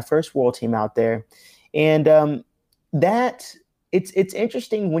 Made my first world team out there, and that it's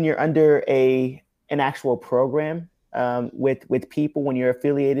interesting when you're under an actual program with people. When you're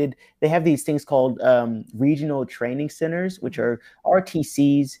affiliated, they have these things called regional training centers, which are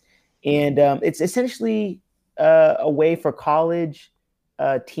RTCs, and it's essentially a way for college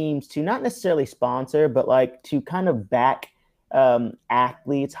teams to not necessarily sponsor, but like to kind of back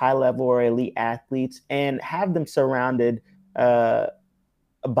athletes, high level or elite athletes, and have them surrounded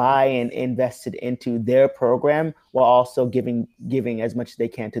by and invested into their program while also giving as much as they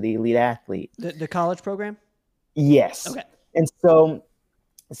can to the elite athlete. The college program? Yes. Okay. And so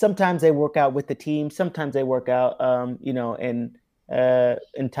sometimes they work out with the team, sometimes they work out,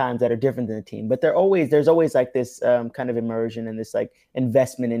 in times that are different than the team, but there's always like this kind of immersion and this like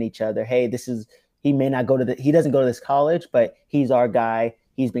investment in each other. Hey, he doesn't go to this college, but he's our guy.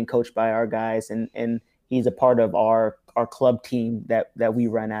 He's been coached by our guys, and he's a part of our club team that we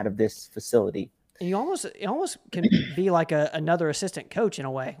run out of this facility. And it almost can be like another assistant coach in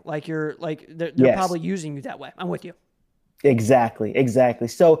a way. Like they're Yes. probably using you that way. I'm with you. Exactly.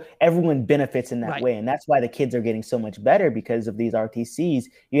 So everyone benefits in that Right. way. And that's why the kids are getting so much better, because of these RTCs.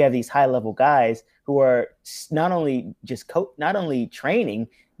 You have these high level guys who are not only training,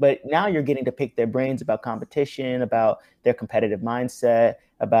 but now you're getting to pick their brains about competition, about their competitive mindset,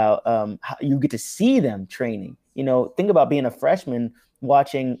 about how you get to see them training. Think about being a freshman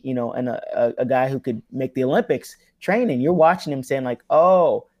watching, and a guy who could make the Olympics training. You're watching him saying like,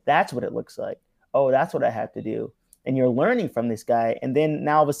 oh, that's what it looks like. Oh, that's what I have to do. And you're learning from this guy. And then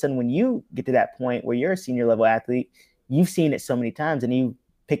now all of a sudden, when you get to that point where you're a senior level athlete, you've seen it so many times and you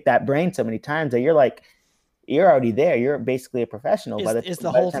pick that brain so many times that you're already there. You're basically a professional. It's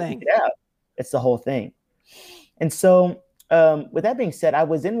the whole thing. Yeah, it's the whole thing. And so with that being said, I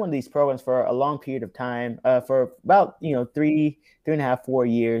was in one of these programs for a long period of time, for about, 3.5, 4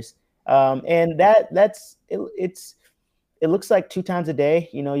 years. And it looks like 2 times a day.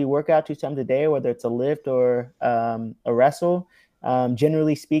 You work out 2 times a day, whether it's a lift or a wrestle.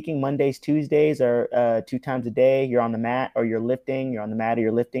 Generally speaking, Mondays, Tuesdays are 2 times a day. You're on the mat or you're lifting. You're on the mat or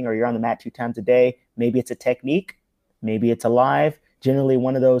you're lifting, or you're on the mat 2 times a day. Maybe it's a technique. Maybe it's a live. Generally,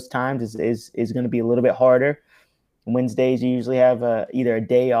 one of those times is going to be a little bit harder. Wednesdays, you usually have either a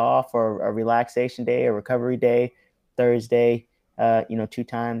day off or a relaxation day, a recovery day. Thursday, 2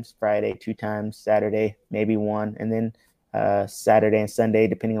 times. Friday, 2 times. Saturday, maybe 1. And then Saturday and Sunday,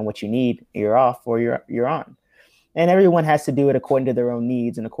 depending on what you need, you're off or you're on. And everyone has to do it according to their own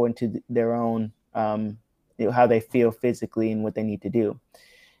needs and according to their own how they feel physically and what they need to do.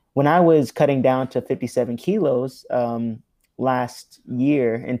 When I was cutting down to 57 kilos last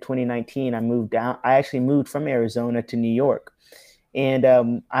year in 2019, I actually moved from Arizona to New York,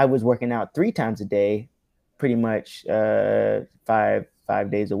 and I was working out 3 times a day, pretty much 5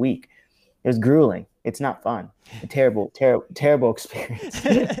 days a week. It was grueling. It's not fun. A terrible experience.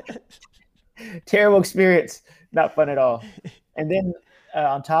 Terrible experience. Not fun at all. And then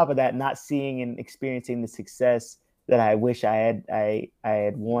on top of that, not seeing and experiencing the success that I wish I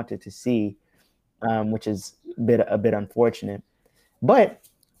had wanted to see, which is a bit unfortunate. But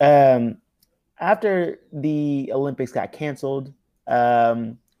after the Olympics got canceled,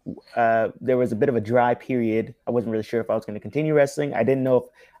 there was a bit of a dry period. I wasn't really sure if I was going to continue wrestling. I knew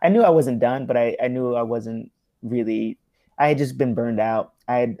I wasn't done, but I knew I wasn't really. I had just been burned out.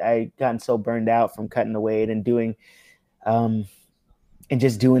 I gotten so burned out from cutting the weight and doing and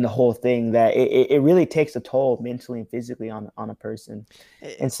just doing the whole thing that it really takes a toll mentally and physically on a person.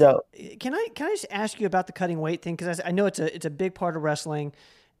 And so Can I just ask you about the cutting weight thing? Because I know it's a big part of wrestling,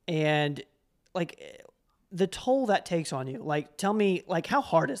 and like the toll that takes on you. Like, tell me, like, how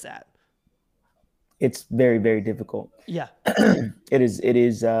hard is that? it's very, very difficult. Yeah. It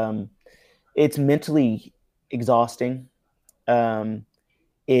is it's mentally exhausting. Um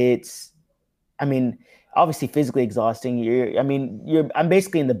it's I mean, obviously physically exhausting. I'm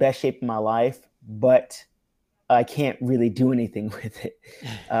basically in the best shape of my life, but I can't really do anything with it.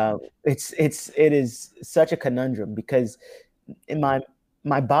 It is such a conundrum because in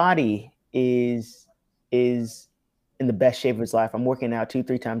my body is in the best shape of its life. I'm working out 2,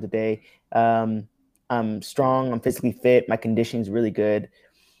 3 times a day. I'm strong. I'm physically fit. My conditioning is really good.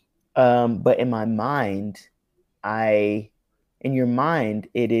 But in my mind, I in your mind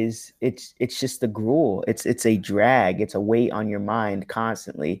it's just the gruel. It's a drag. It's a weight on your mind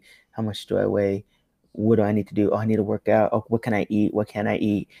constantly. How much do I weigh? What do I need to do? Oh, I need to work out. Oh, what can I eat? What can I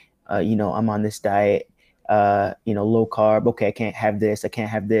eat? I'm on this diet. Low carb. Okay, I can't have this. I can't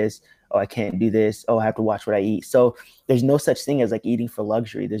have this. Oh, I can't do this. Oh, I have to watch what I eat. So there's no such thing as like eating for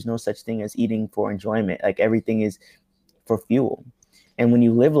luxury. There's no such thing as eating for enjoyment. Like everything is for fuel. And when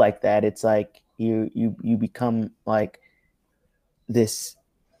you live like that, it's like you become like this.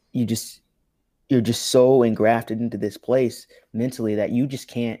 You just you're just so engrafted into this place mentally that you just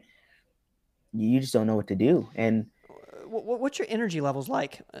can't. You just don't know what to do. And What's your energy levels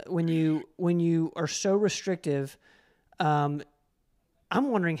like when you are so restrictive? Um, I'm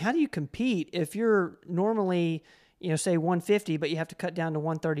wondering, how do you compete if you're normally, say 150, but you have to cut down to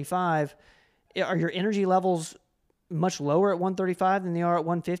 135? Are your energy levels much lower at 135 than they are at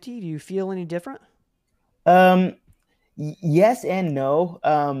 150? Do you feel any different? um, yes and no.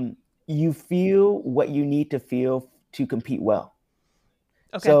 You feel what you need to feel to compete well.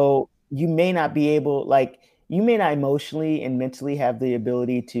 Okay. So you may not emotionally and mentally have the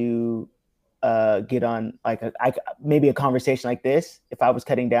ability to get on like maybe a conversation like this. If I was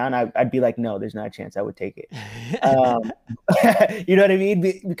cutting down, I'd be like, no, there's not a chance I would take it. Um, you know what I mean?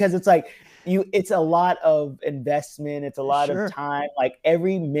 Because it's like it's a lot of investment. It's a lot of Sure. time. Like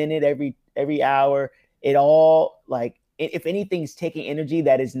every minute, every hour, it all like if anything's taking energy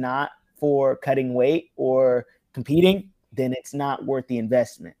that is not for cutting weight or competing, then it's not worth the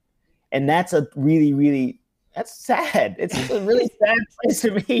investment. And that's a really, really that's sad. It's a really sad place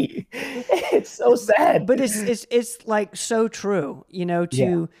to be. It's so sad. But it's like so true,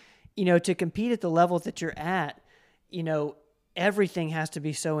 Yeah. to compete at the level that you're at, you know, everything has to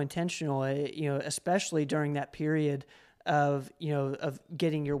be so intentional, especially during that period of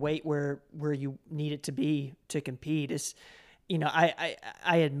getting your weight where you need it to be to compete. It's, I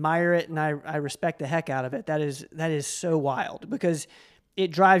admire it and I respect the heck out of it. That is so wild because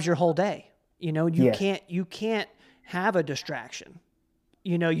it drives your whole day. You Yes. can't have a distraction.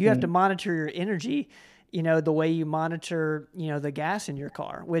 You have to Mm. monitor your energy, the way you monitor, the gas in your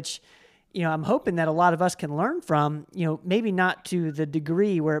car, which, I'm hoping that a lot of us can learn from, maybe not to the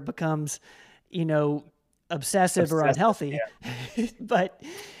degree where it becomes, you know, obsessive or Obsessive. unhealthy, but,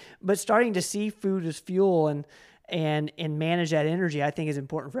 but starting to see food as fuel and manage that energy, I think is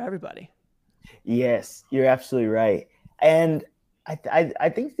important for everybody. Yes, you're absolutely right. And I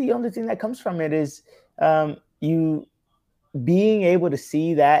think the only thing that comes from it is you being able to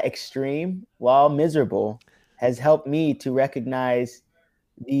see that extreme while miserable has helped me to recognize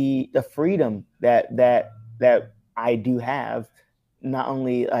the freedom that I do have, not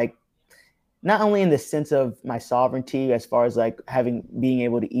only like not only in the sense of my sovereignty as far as like having being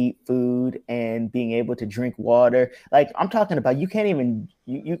able to eat food and being able to drink water. Like I'm talking about you can't even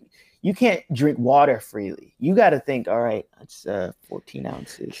you can't drink water freely. You got to think, all right, it's 14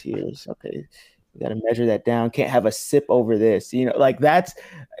 ounces here. Okay, we got to measure that down. Can't have a sip over this. Like that's,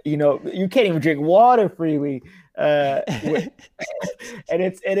 you can't even drink water freely. And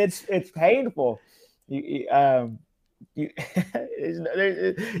it's painful. You you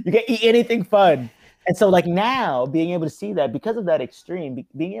can't eat anything fun. And so like now being able to see that because of that extreme,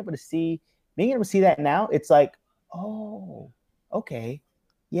 being able to see that now, it's like, oh, okay,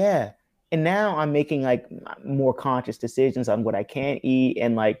 yeah. And now I'm making like more conscious decisions on what I can eat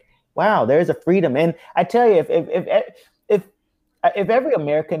and like, wow, there's a freedom. And I tell you, if if every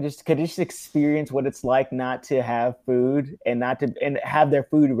American just could just experience what it's like not to have food and not to and have their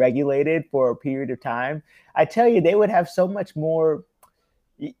food regulated for a period of time, I tell you, they would have so much more.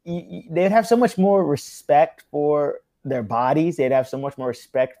 They'd have so much more respect for their bodies. They'd have so much more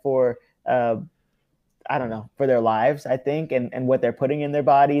respect uh, I don't know, for their lives, I think, and what they're putting in their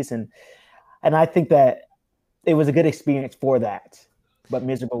bodies. And I think that it was a good experience for that, but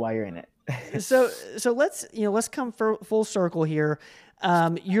miserable while you're in it. So let's come full circle here.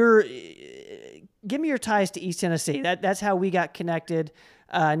 You're give me your ties to East Tennessee. That's how we got connected.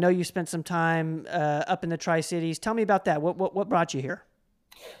 I know you spent some time up in the Tri-Cities. Tell me about that. What brought you here?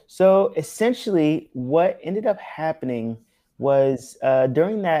 So essentially, what ended up happening was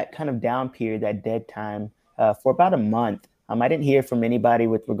during that kind of down period, that dead time, for about a month, I didn't hear from anybody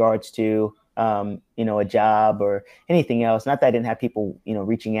with regards to a job or anything else. Not that I didn't have people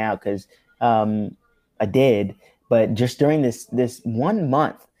reaching out, because I did, but just during this 1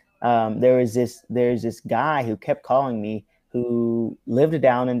 month, there's this guy who kept calling me, who lived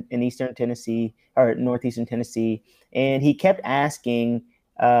down in Eastern Tennessee or Northeastern Tennessee, and he kept asking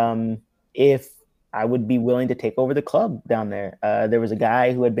if I would be willing to take over the club down there. There was a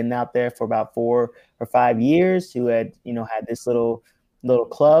guy who had been out there for about 4 or 5 years, who had had this little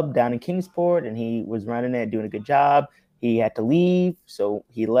club down in Kingsport, and he was running it, doing a good job. He had to leave, so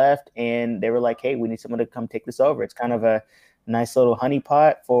he left, and they were like, "Hey, we need someone to come take this over." It's kind of a nice little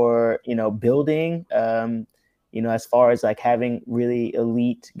honeypot for building. As far as like having really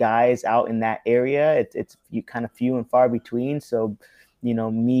elite guys out in that area, it's you kind of few and far between. So,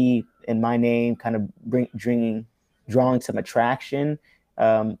 me and my name kind of drawing some attraction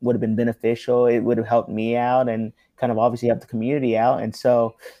would have been beneficial. It would have helped me out and kind of obviously helped the community out. And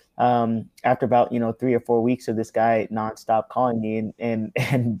so after about 3 or 4 weeks of this guy nonstop calling me and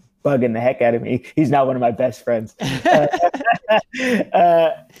bugging the heck out of me, he's not one of my best friends.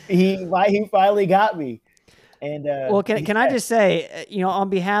 He finally got me. And well, can I just say, on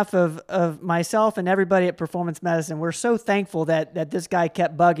behalf of myself and everybody at Performance Medicine, we're so thankful that this guy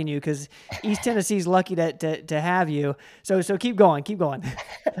kept bugging you, because East Tennessee's lucky to have you. So keep going.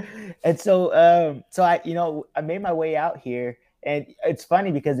 And so I made my way out here, and it's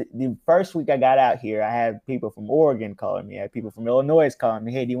funny because the first week I got out here, I had people from Oregon calling me, I had people from Illinois calling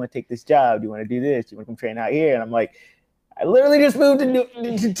me, "Hey, do you want to take this job? Do you want to do this? Do you want to come train out here?" And I'm like, I literally just moved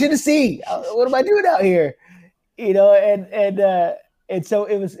to Tennessee. What am I doing out here? And so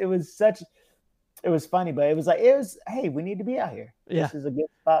it was funny, but it was, hey, we need to be out here. Yeah. This is a good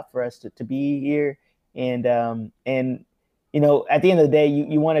spot for us to be here. And at the end of the day,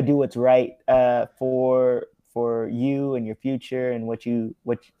 you want to do what's right for you and your future and what you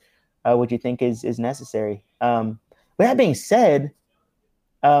think is necessary. With that being said,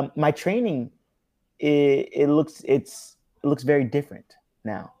 my training, it looks very different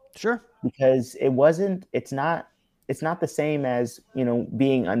now. Sure. Because it's not the same as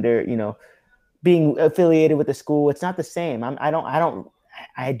being under being affiliated with the school. It's not the same.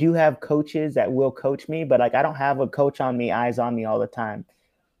 I do have coaches that will coach me, but like I don't have a coach on me, eyes on me all the time.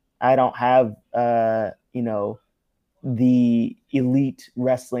 I don't have the elite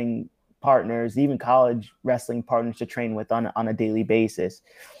wrestling partners, even college wrestling partners to train with on a daily basis.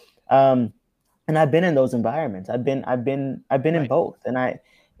 And I've been in those environments. I've been right. In both, and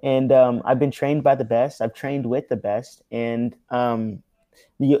I've been trained by the best. I've trained with the best, and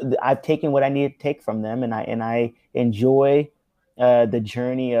I've taken what I need to take from them, and I enjoy the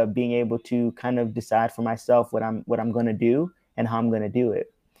journey of being able to kind of decide for myself what I'm going to do and how I'm going to do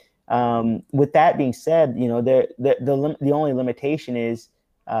it. With that being said, the only limitation is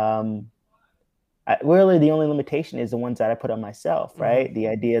really the only limitation is the ones that I put on myself, right? Mm-hmm. The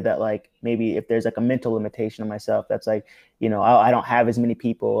idea that like maybe if there's like a mental limitation on myself, that's like, I don't have as many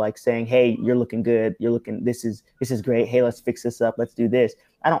people like saying, "Hey, you're looking good. This is great. Hey, let's fix this up. Let's do this."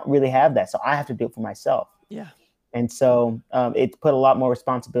 I don't really have that. So I have to do it for myself. Yeah. And so it's put a lot more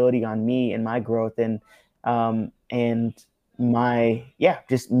responsibility on me and my growth and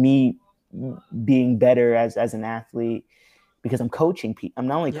just me being better as an athlete, because I'm coaching people. I'm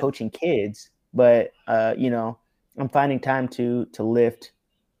not only coaching kids, but I'm finding time to lift,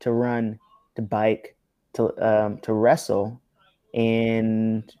 to run, to bike, to wrestle,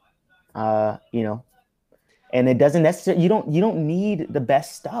 and and it doesn't necessarily. You don't need the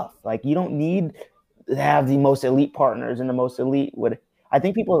best stuff. Like you don't need to have the most elite partners and the most elite. I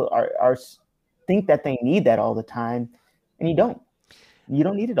think people are think that they need that all the time, and you don't. You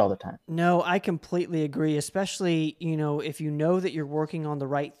don't need it all the time. No, I completely agree. Especially if you know that you're working on the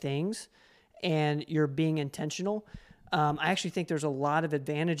right things and you're being intentional. I actually think there's a lot of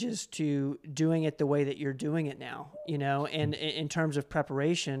advantages to doing it the way that you're doing it now, and in terms of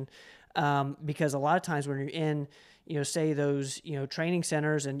preparation, because a lot of times when you're in, say those, training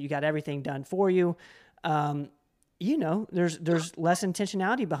centers and you got everything done for you, there's less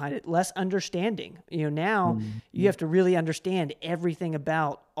intentionality behind it, less understanding. Now you have to really understand everything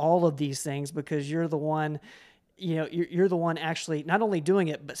about all of these things because you're the one, you're the one actually not only doing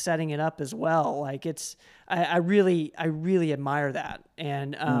it, but setting it up as well. Like I really admire that.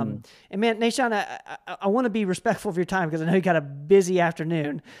 And man, Nahshon, I want to be respectful of your time because I know you got a busy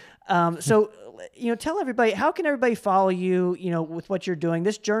afternoon. So, tell everybody, how can everybody follow you, with what you're doing?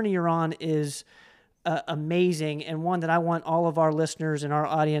 This journey you're on is amazing, and one that I want all of our listeners and our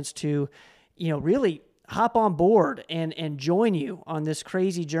audience to, really hop on board and join you on this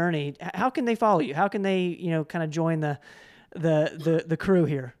crazy journey. How can they follow you? How can they, kind of join the crew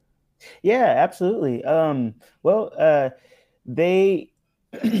here? Yeah, absolutely. They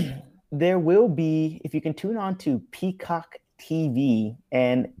there will be, if you can tune on to Peacock TV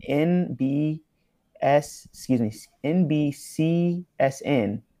and NBCSN.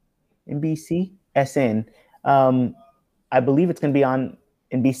 I believe it's going to be on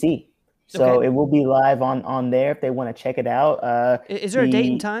NBC. So Okay. it will be live on there if they want to check it out. Is there a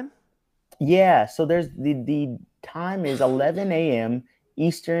date and time? Yeah, so there's the time is 11 a.m.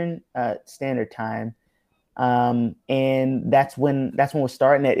 Eastern Standard Time. And that's when we're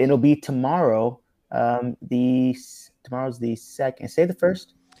starting it. It'll be tomorrow. Tomorrow's the second. Say the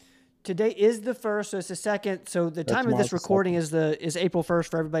first. Today is the first, so it's the second. So the time of this recording is April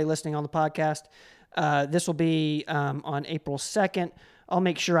 1st for everybody listening on the podcast. This will be on April 2nd. I'll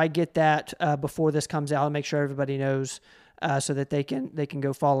make sure I get that before this comes out. I'll make sure everybody knows so that they can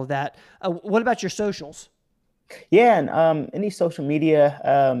go follow that. What about your socials? Yeah, and any social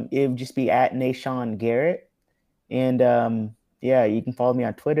media, it would just be at Nahshon Garrett. And yeah, you can follow me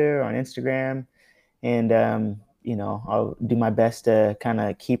on Twitter, on Instagram, and I'll do my best to kind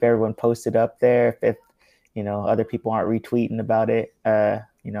of keep everyone posted up there. If other people aren't retweeting about it,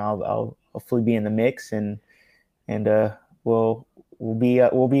 I'll hopefully be in the mix, and we'll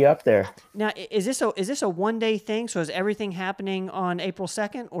be up there. Now, is this a one-day thing? So is everything happening on April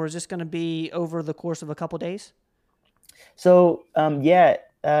 2nd, or is this going to be over the course of a couple days? So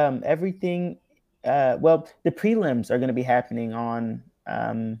everything. The prelims are going to be happening on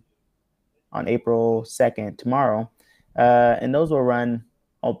April 2nd, tomorrow, and those will run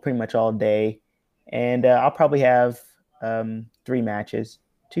pretty much all day. And I'll probably have 3 matches.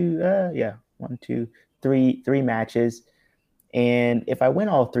 Three matches. And if I win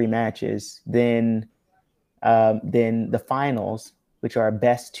all 3 matches, then the finals, which are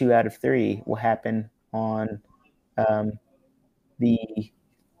best 2 out of 3, will happen on the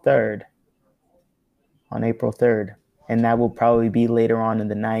 3rd, on April 3rd, and that will probably be later on in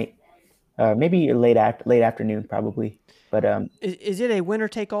the night, maybe late afternoon, probably. But is it a winner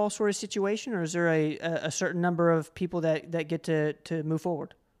take all sort of situation, or is there a certain number of people that get to move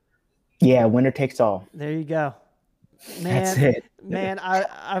forward? Yeah, winner takes all. There you go. Man, that's it. Man,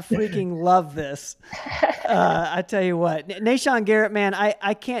 I freaking love this. I tell you what, Nahshon Garrett, man,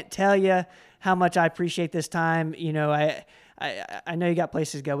 I can't tell you how much I appreciate this time. I know you got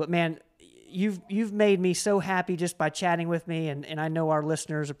places to go, but man, you've made me so happy just by chatting with me, and I know our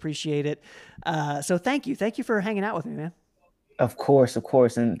listeners appreciate it. So thank you for hanging out with me, man. Of course,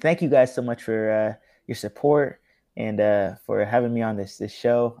 and thank you guys so much for your support and for having me on this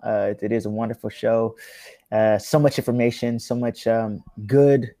show. It is a wonderful show. So much information, so much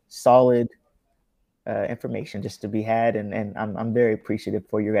good, solid information just to be had, and I'm very appreciative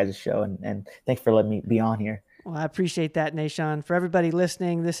for your guys' show, and thanks for letting me be on here. Well, I appreciate that, Nahshon. For everybody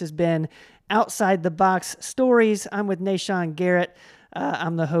listening, this has been Outside the Box Stories. I'm with Nahshon Garrett.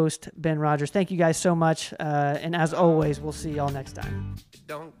 I'm the host, Ben Rogers. Thank you guys so much. And as always, we'll see y'all next time.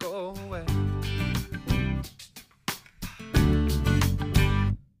 Don't go away.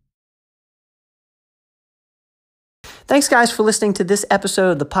 Thanks, guys, for listening to this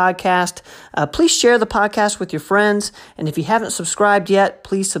episode of the podcast. Please share the podcast with your friends. And if you haven't subscribed yet,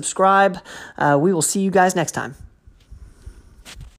 please subscribe. We will see you guys next time.